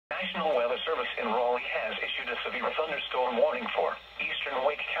National Weather Service in Raleigh has issued a severe thunderstorm warning for eastern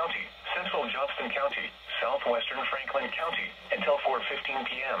Wake County, central Johnston County, southwestern Franklin County, until 4:15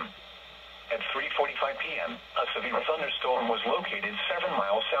 p.m. At 3:45 p.m., a severe thunderstorm was located 7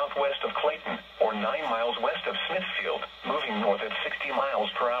 miles southwest of Clayton, or 9 miles west of Smithfield, moving north at 60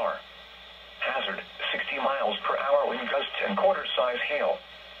 miles per hour. Hazard, 60 miles per hour wind gusts and quarter-size hail.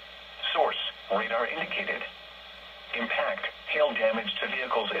 Source, radar indicated. Impact, hail damage to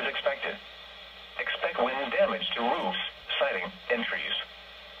vehicles is expected. Expect wind damage to roofs, siding, and trees.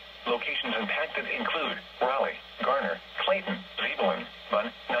 Locations impacted include Raleigh, Garner, Clayton, Zebulon,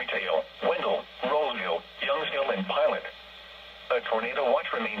 Bunn, Knightdale, Wendell, Roseville, Youngsville, and Pilot. A tornado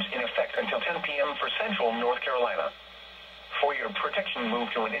watch remains in effect until 10 p.m. for central North Carolina. For your protection, move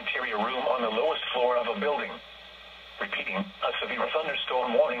to an interior room on the lowest floor of a building. Repeating, a severe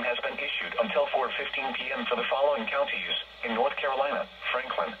thunderstorm warning has been issued until 4:15 p.m. for the following counties in North Carolina: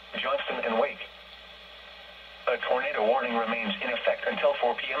 Franklin, Johnston, and Wake. A tornado warning remains in effect until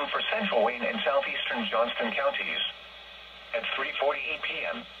 4 p.m. for central Wayne and southeastern Johnston counties. At 3:48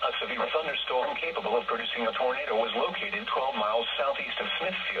 p.m., a severe thunderstorm capable of producing a tornado was located 12 miles southeast of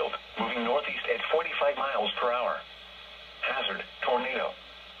Smithfield, moving northeast at 45 miles per hour. Hazard, tornado.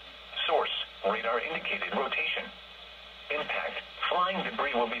 Source, radar indicated rotation. Impact, flying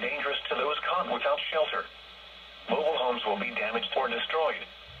debris will be dangerous to those caught without shelter. Mobile homes will be damaged or destroyed.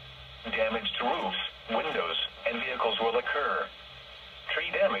 Damage to roofs, windows, and vehicles will occur. Tree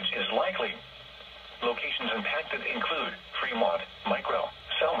damage is likely. Locations impacted include Fremont, Micro,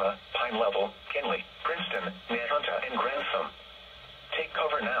 Selma, Pine Level, Kenley, Princeton, Nahunta, and Grantham. Take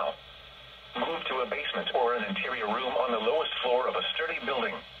cover now. Move to a basement or an interior room on the lowest floor of a sturdy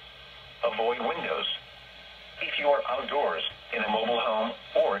building. Avoid windows. If you are outdoors, in a mobile home,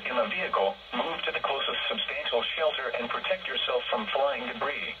 or in a vehicle, move to the closest substantial shelter and protect yourself from flying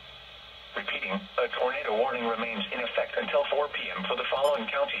debris. Repeating, a tornado warning remains in effect until 4 p.m. for the following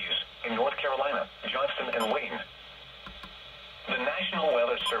counties in North Carolina, Johnston, and Wayne. The National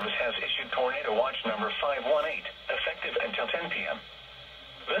Weather Service has issued Tornado Watch number 518, effective until 10 p.m.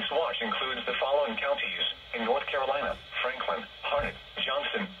 This watch includes the following counties in North Carolina: Franklin, Harnett,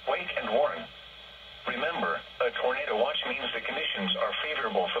 Johnston, Wake, and Warren. Remember, a tornado watch means the conditions are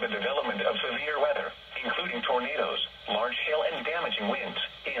favorable for the development of severe weather, including tornadoes, large hail, and damaging winds,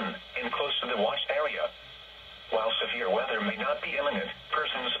 in and close to the watched area. While severe weather may not be imminent,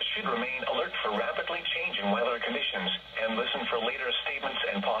 persons should remain alert for rapidly changing weather conditions and listen for later statements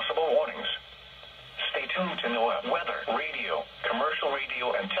and possible warnings. Stay tuned to NOAA weather, radio, commercial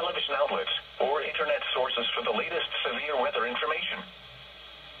radio and television outlets, or internet sources for the latest severe weather information.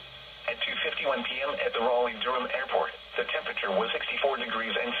 At 2:51 p.m. at the Raleigh-Durham Airport, the temperature was 64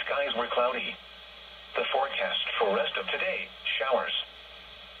 degrees and skies were cloudy. The forecast for rest of today: showers.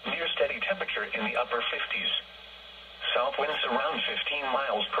 Near steady temperature in the upper 50s. South winds around 15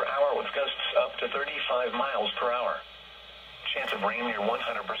 miles per hour with gusts up to 35 miles per hour. Chance of rain near 100%.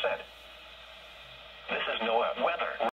 This is NOAA.